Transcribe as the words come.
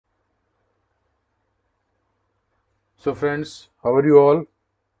So friends, how are you all?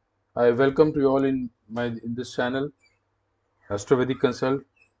 I welcome to you all in this channel, Astrovedic Consult.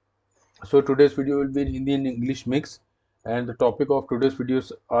 So today's video will be in Hindi and English mix, and the topic of today's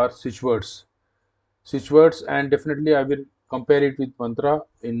videos are switchwords. Switchwords, and definitely I will compare it with mantra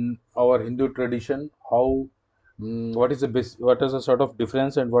in our Hindu tradition. What is the what is the sort of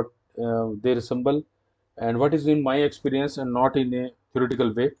difference and what they resemble, and what is in my experience and not in a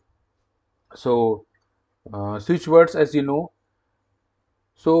theoretical way. So switchwords, as you know.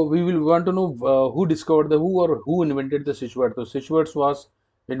 So we will want to know who discovered who invented the switchword. So switchwords was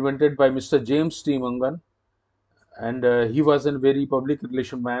invented by Mr. James T. Mangan, and he was a very public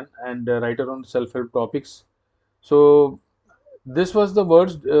relation man and writer on self-help topics. So this was the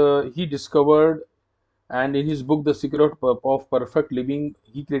words he discovered, and in his book, The Secret of Perfect Living,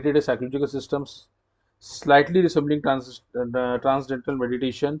 he created a psychological system slightly resembling transcendental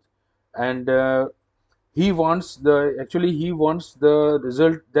meditation, and he wants the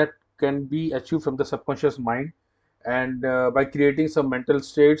result that can be achieved from the subconscious mind, and by creating some mental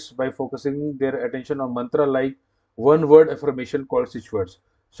states by focusing their attention on mantra like one word affirmation called switch words.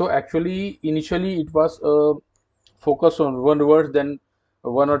 So actually initially it was focus on one word, then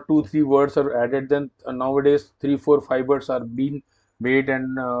one or two three words are added, then nowadays 3 4 5 words are being made,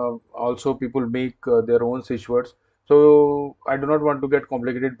 and also people make their own switch words. So I do not want to get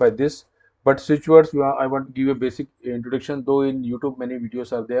complicated by this, but switch words, I want to give a basic introduction, though in YouTube many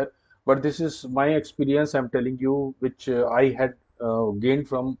videos are there, but this is my experience I'm telling you, which I had gained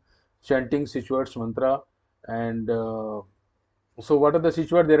from chanting switch words mantra. And so what are the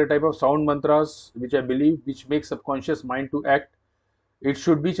switch words? There are a type of sound mantras which I believe which make subconscious mind to act. It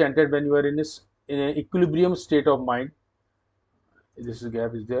should be chanted when you are in an equilibrium state of mind. This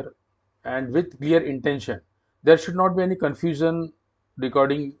gap is there, and with clear intention. There should not be any confusion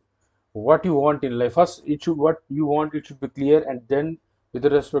regarding what you want in life. First, it should what you want. It should be clear, and then with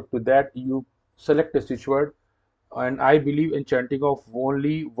respect to that, you select a switch word. And I believe in chanting of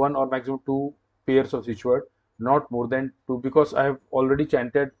only one or maximum two pairs of switch word, not more than two, because I have already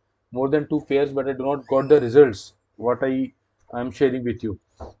chanted more than two pairs, but I do not got the results what I am sharing with you.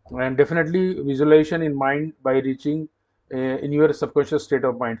 And definitely visualization in mind by reaching in your subconscious state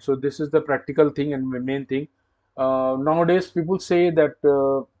of mind. So this is the practical thing and main thing. Nowadays people say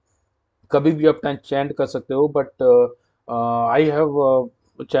that कभी भी आप chant कर सकते हो, but I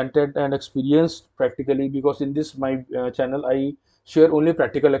have chanted and experienced practically, because in this my channel I share only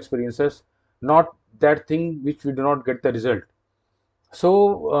practical experiences, not that thing which we do not get the result.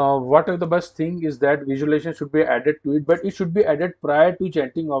 So what are the best thing is that visualization should be added to it, but it should be added prior to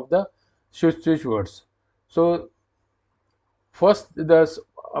chanting of the switch words. So first,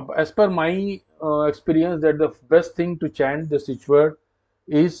 as per my experience, that the best thing to chant the switch word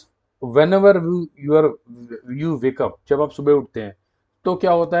is whenever you wake up. जब आप सुबह उठते हैं तो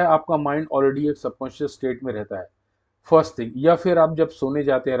क्या होता है, आपका माइंड ऑलरेडी एक सबकॉन्शियस स्टेट में रहता है, फर्स्ट थिंग। या फिर आप जब सोने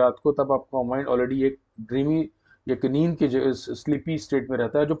जाते हैं रात को, तब आपका माइंड ऑलरेडी एक ड्रीमी, एक नींद के स्लीपी स्टेट में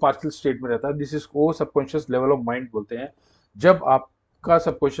रहता है, जो पार्शियल स्टेट में रहता है। दिस इज को सबकॉन्शियस लेवल ऑफ माइंड बोलते हैं। जब आपका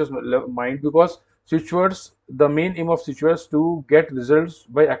subconscious mind, because switchwords, the main aim of switchwords to get results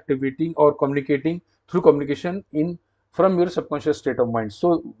by activating or communicating through communication in from your subconscious state of mind.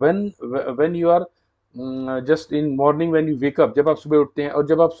 So when you are just in morning, when you wake up, जब आप सुबह उठते हैं और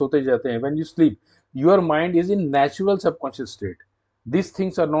जब आप सोते जाते हैं, when you sleep, your mind is in natural subconscious state. These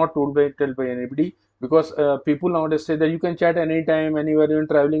things are not told by anybody, because people nowadays say that you can chat anytime, anywhere, even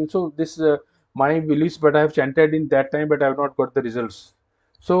traveling. So this my beliefs, but I have chanted in that time, but I have not got the results.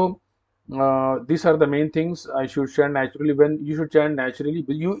 So these are the main things. I should chant naturally. When you should chant naturally,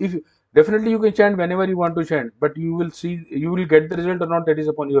 if definitely you can chant whenever you want to chant, but you will see, you will get the result or not, that is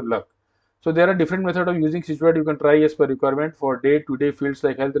upon your luck. So there are different methods of using switchword. You can try as per requirement for day-to-day fields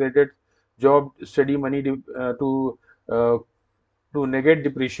like health related, job, study, money, uh, to negate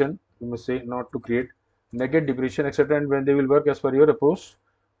depression. You must say, not to create, negate depression, etc. And when they will work as per your approach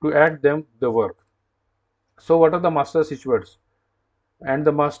to add them the work. So what are the master switchwords? And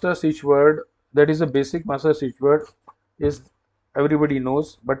the master switch word, that is a basic master switch word, is everybody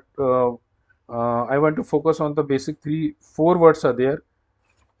knows, but I want to focus on the basic 3 4 words are there.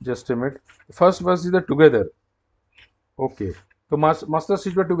 Just a minute. First word is the together. Okay, so master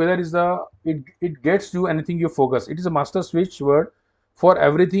switch word together is it gets you anything you focus. It is a master switch word for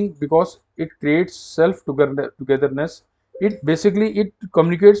everything, because it creates self togetherness. It basically it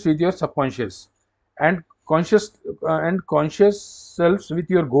communicates with your subconscious and conscious selves with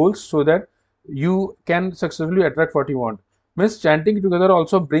your goals, so that you can successfully attract what you want. Means chanting together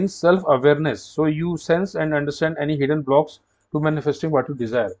also brings self awareness, so you sense and understand any hidden blocks to manifesting what you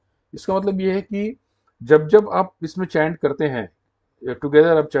desire. इसका मतलब ये है कि जब जब आप इसमें chant करते हैं,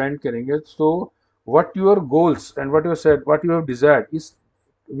 टुगेदर आप चैंट करेंगे, so what your goals and what you said, what you have desired is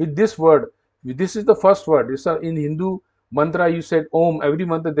with this word. This is the first word. This in Hindu mantra you said om. Every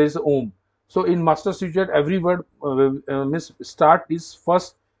mantra there is a om. So in master secret every word means start is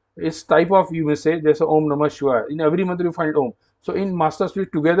first is type of, you may say there's a om namah shivaya. In every mantra you find om. So in master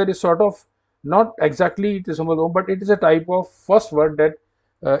secret together is sort of not exactly it is om, but it is a type of first word that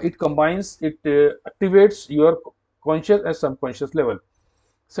it combines, it activates your conscious and subconscious level.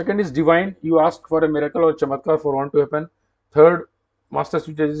 Second is divine. You ask for a miracle or chamatkar for one to happen. Third, master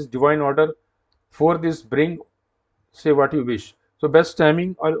switch is divine order. Fourth is bring, say what you wish. So best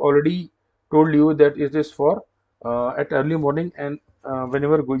timing, I already told you that it is for at early morning and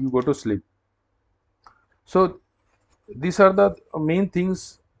whenever you go to sleep. So these are the main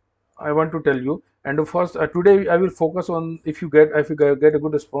things I want to tell you. And first, today I will focus on, if you get a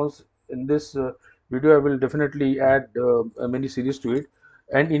good response in this video, I will definitely add a mini series to it,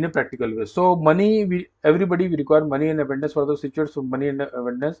 and in a practical way. So money, everybody we require money and abundance for the situations of money and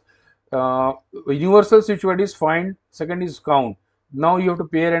abundance. Universal situation is find. Second is count. Now you have to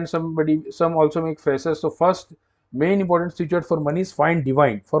pair, and some also make phrases. So first main important situation for money is find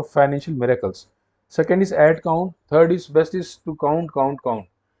divine for financial miracles. Second is add count. Third is best is to count, count, count.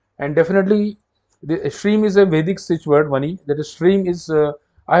 And definitely the stream is a Vedic switch word money. That is stream is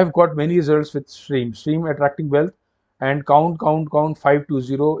I have got many results with stream attracting wealth. And count, count, count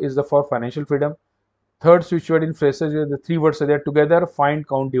 520 is the for financial freedom. Third switch word in phrases, the three words are there together: find,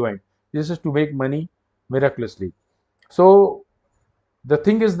 count, divine. This is to make money miraculously. So the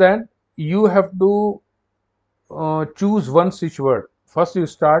thing is that you have to choose one switch word. First you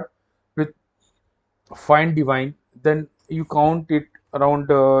start with find divine, then you count it around,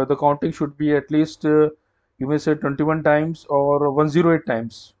 the counting should be at least you may say 21 times or 108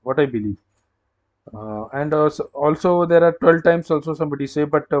 times, what I believe. And also there are 12 times also somebody say,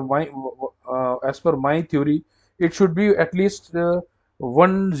 but as per my theory it should be at least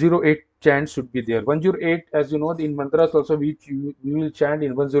 108 chants should be there. 108, as you know, in mantras also we will chant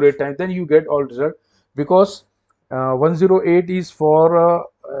in 108 times, then you get all result. Because 108 is for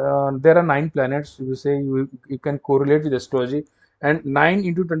there are 9 planets, you say you can correlate with astrology, and 9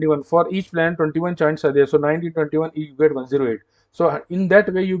 into 21 for each planet 21 chants are there, so 9 into 21 you get 108. So in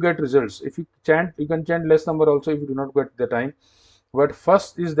that way you get results. If you chant, you can chant less number also if you do not get the time. But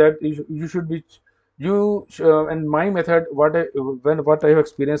first is that you should be and my method, what I have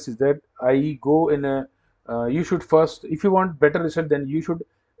experienced is that I go in a you should first, if you want better result, then you should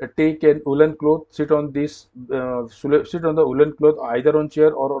take an woolen cloth, sit on this sit on the woolen cloth either on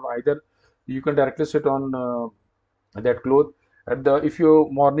chair or on either, you can directly sit on that cloth at the, if you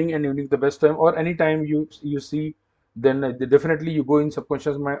morning and evening the best time, or any time you see, then definitely you go in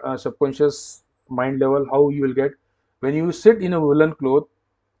subconscious mind level, how you will get when you sit in a woolen cloth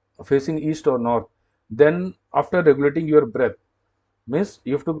facing east or north. Then after regulating your breath, means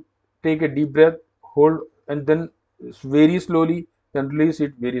you have to take a deep breath, hold, and then very slowly, then release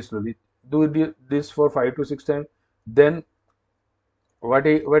it very slowly. Do this for 5 to 6 times. Then what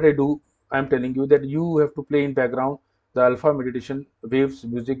I do, I'm telling you that you have to play in background the alpha meditation waves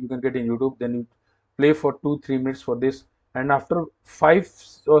music you can get in YouTube. Then you play for 2 3 minutes for this, and after 5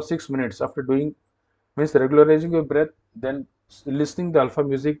 or 6 minutes after doing, means regularizing your breath, then listening the alpha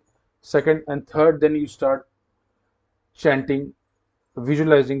music, second and third, then you start chanting,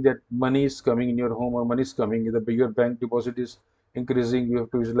 visualizing that money is coming in your home or money is coming, the bigger bank deposit is increasing. You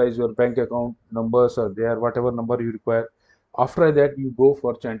have to visualize your bank account numbers are there, whatever number you require. After that you go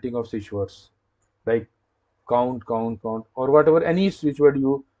for chanting of switch words like count, count, count, or whatever any switch word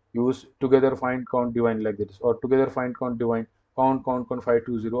you use, together find, count, divine, like this, or together find, count, divine, count, count, count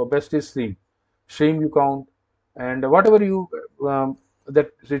 520, or best is stream you count, and whatever you that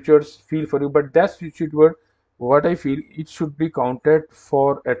switch words feel for you. But that switch word, what I feel, it should be counted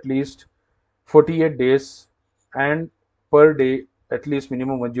for at least 48 days, and per day at least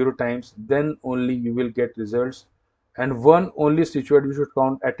minimum 10 times, then only you will get results. And one only situation you should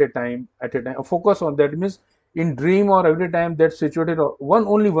count at a time, focus on that. Means in dream or every time that situated, or one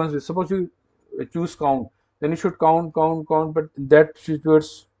only once, suppose you choose count, then you should count, count, count, but that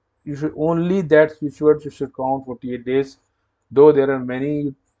situates, you should only that situates you should count 48 days. Though there are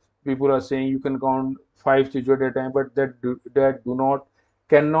many people are saying you can count 5 situates at a time, but that do not,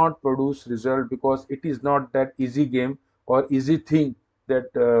 cannot produce result, because it is not that easy game or easy thing that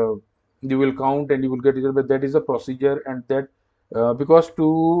you will count and you will get result. But that is a procedure, and that because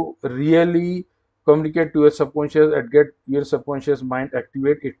to really communicate to your subconscious and get your subconscious mind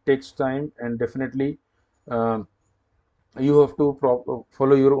activate, it takes time. And definitely um, you have to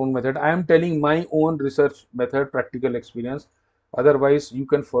follow your own method. I am telling my own research method, practical experience. Otherwise you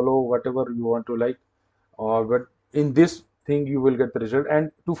can follow whatever you want to like, but in this thing you will get the result.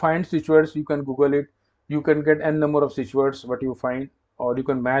 And to find switch words, you can google it. You can get n number of switch words what you find, or you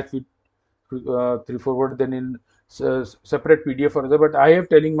can match with three four word then in separate pdf or other. But I am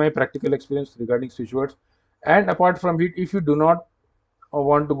telling my practical experience regarding switch words. And apart from it, if you do not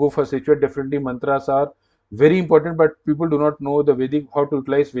want to go for ritual, definitely mantras are very important, but people do not know the Vedic, how to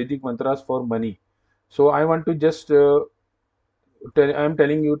utilize Vedic mantras for money. So I want to just I am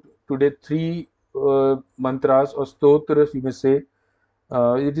telling you today three mantras or stotras, you may say.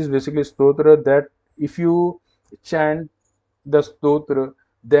 It is basically stotra that if you chant the stotra,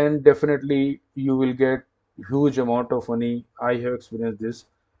 then definitely you will get huge amount of money. I have experienced this.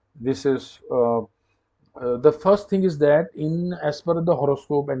 This is the first thing is that in as per the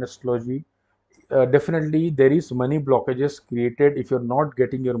horoscope and astrology, definitely there is money blockages created if you're not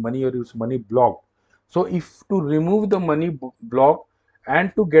getting your money or it's money blocked. So if to remove the money block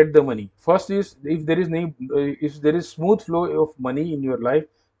and to get the money, first is if there is if there is smooth flow of money in your life,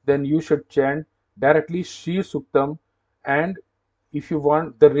 then you should chant directly Shri Suktam. And if you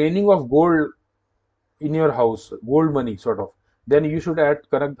want the raining of gold in your house, gold money sort of, then you should add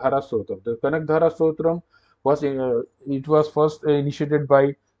Kanakdhara Stotram. The Kanakdhara Stotram was it was first initiated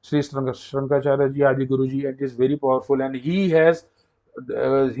by Sri Shankacharya Ji, Adi Guruji, and it is very powerful. And he has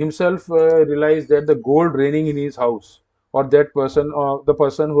himself realized that the gold raining in his house, or that person, or the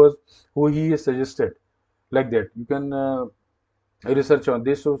person who he has suggested, like that. You can research on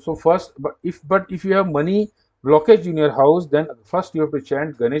this. So first, but if you have money blockage in your house, then first you have to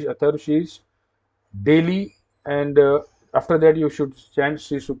chant Ganesh Atharshis daily, and after that you should chant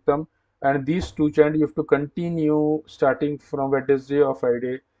Sri Suktam. And these two chant you have to continue starting from Wednesday or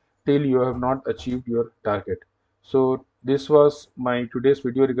Friday till you have not achieved your target. So this was my today's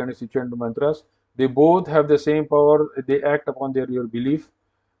video regarding switch and mantras. They both have the same power. They act upon your belief.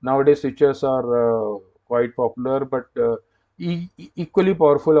 Nowadays switches are quite popular, but equally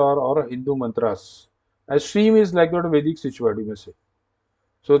powerful are Hindu mantras. A stream is like that Vedic switch word, you may say.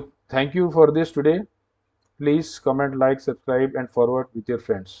 So thank you for this today. Please comment, like, subscribe, and forward with your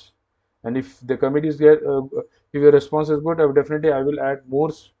friends. And if the committees get, if your response is good, I will add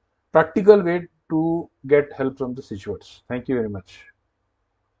more practical way to get help from the situates. Thank you very much.